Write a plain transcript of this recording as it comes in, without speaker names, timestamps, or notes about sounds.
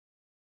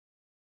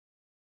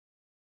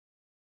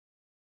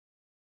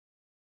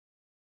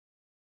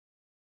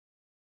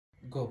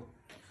Go.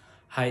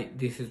 Hi,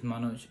 this is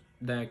Manoj,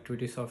 the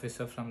activities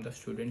officer from the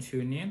Students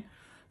Union.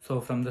 So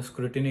from the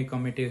Scrutiny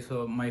Committee,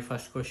 so my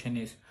first question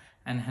is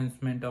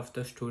enhancement of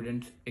the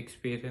students'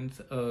 experience.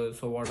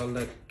 So what are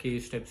the key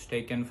steps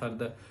taken for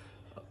the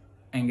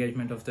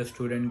engagement of the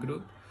student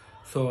group?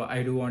 So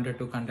I do wanted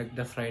to conduct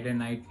the Friday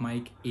night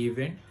mic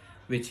event,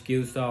 which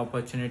gives the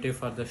opportunity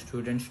for the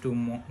students to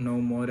know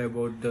more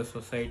about the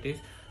societies,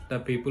 the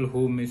people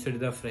who missed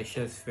the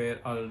freshers fair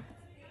or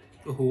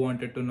who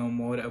wanted to know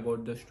more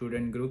about the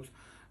student groups.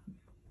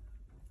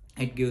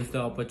 It gives the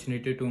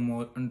opportunity to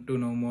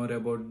know more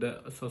about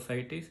the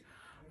societies,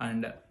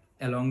 and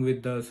along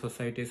with the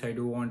societies I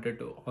do wanted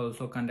to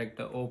also conduct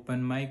the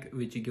open mic,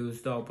 which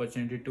gives the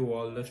opportunity to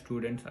all the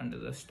students and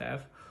the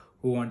staff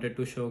who wanted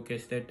to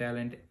showcase their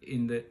talent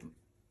in the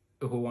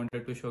who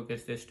wanted to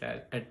showcase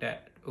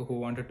their who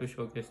wanted to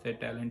showcase their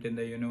talent in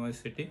the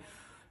university.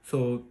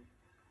 So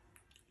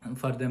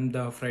for them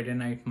the Friday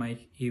night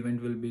mic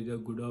event will be the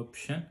good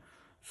option.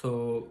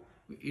 So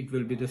it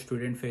will be the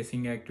student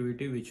facing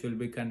activity which will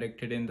be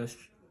conducted in the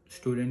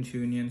Students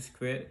Union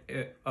Square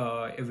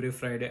every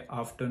Friday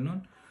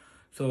afternoon.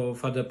 So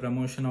for the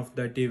promotion of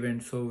that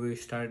event, so we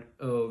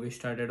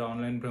started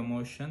online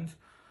promotions.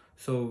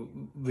 So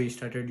we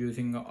started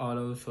using all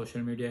our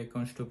social media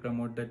accounts to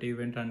promote that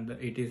event, and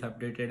it is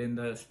updated in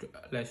the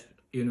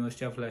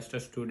University of Leicester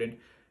Student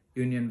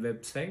Union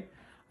website,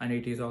 and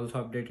it is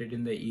also updated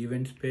in the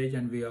events page,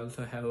 and we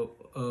also have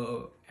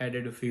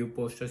added a few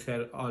posters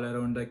all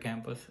around the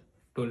campus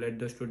to let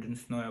the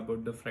students know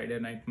about the Friday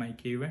night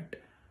mic event.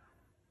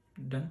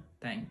 Done.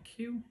 Thank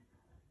you.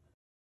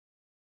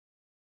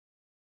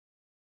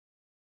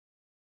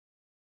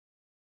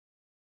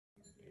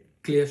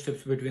 Clear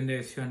steps between the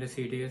SU and the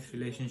CTS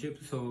relationship.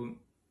 So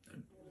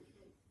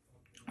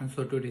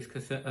to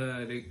discuss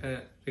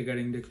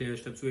regarding the clear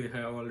steps, we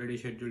have already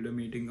scheduled a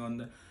meeting on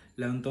the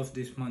 11th of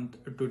this month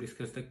to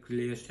discuss the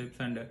clear steps,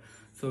 and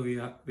so we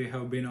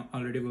have been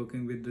already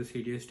working with the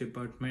CDS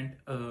department.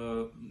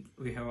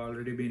 We have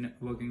already been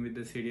working with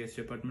the CDS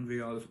department.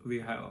 We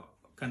have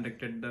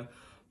conducted the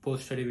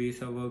post-study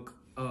visa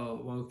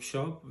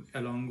workshop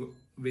along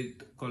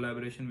with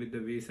collaboration with the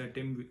visa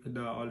team.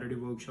 The already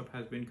workshop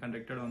has been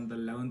conducted on the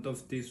 11th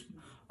of this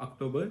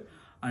October,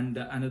 and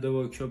another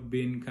workshop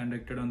being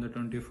conducted on the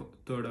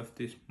 23rd of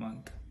this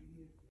month.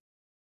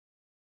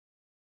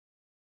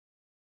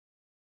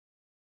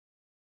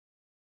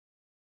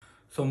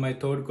 So my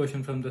third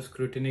question from the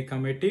Scrutiny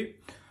Committee.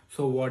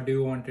 So what do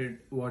you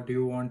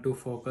want to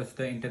focus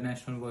the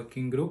international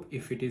working group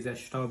if it is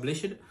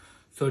established?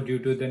 So due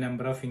to the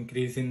number of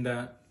increase in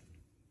the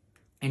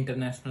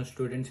international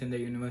students in the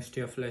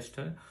University of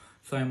Leicester,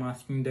 so I'm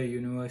asking the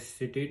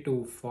university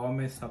to form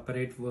a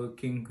separate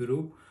working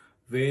group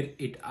where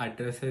it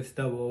addresses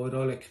the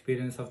overall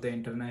experience of the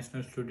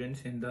international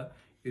students in the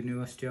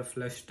University of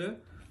Leicester.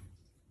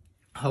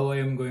 How I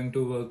am going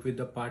to work with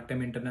the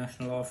part-time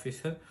international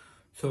officer.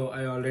 So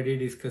I already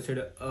discussed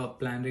a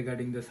plan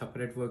regarding the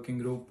separate working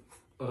group,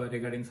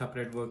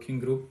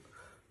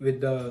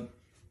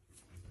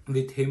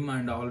 with him,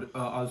 and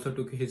also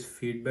took his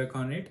feedback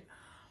on it,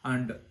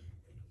 and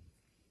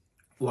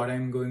what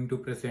I'm going to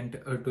present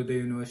to the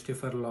university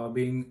for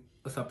lobbying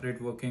a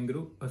separate working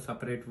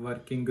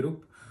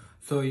group.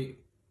 So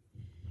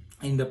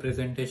in the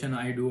presentation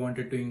I do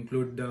wanted to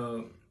include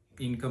the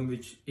income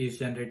which is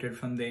generated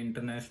from the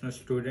international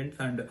students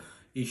and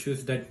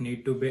issues that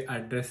need to be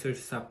addressed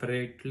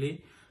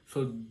separately.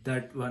 So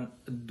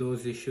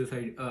those issues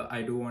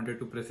I do wanted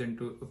to present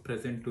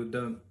to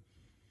the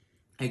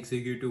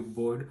executive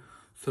board,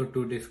 so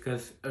to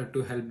discuss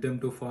to help them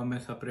to form a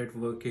separate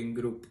working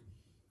group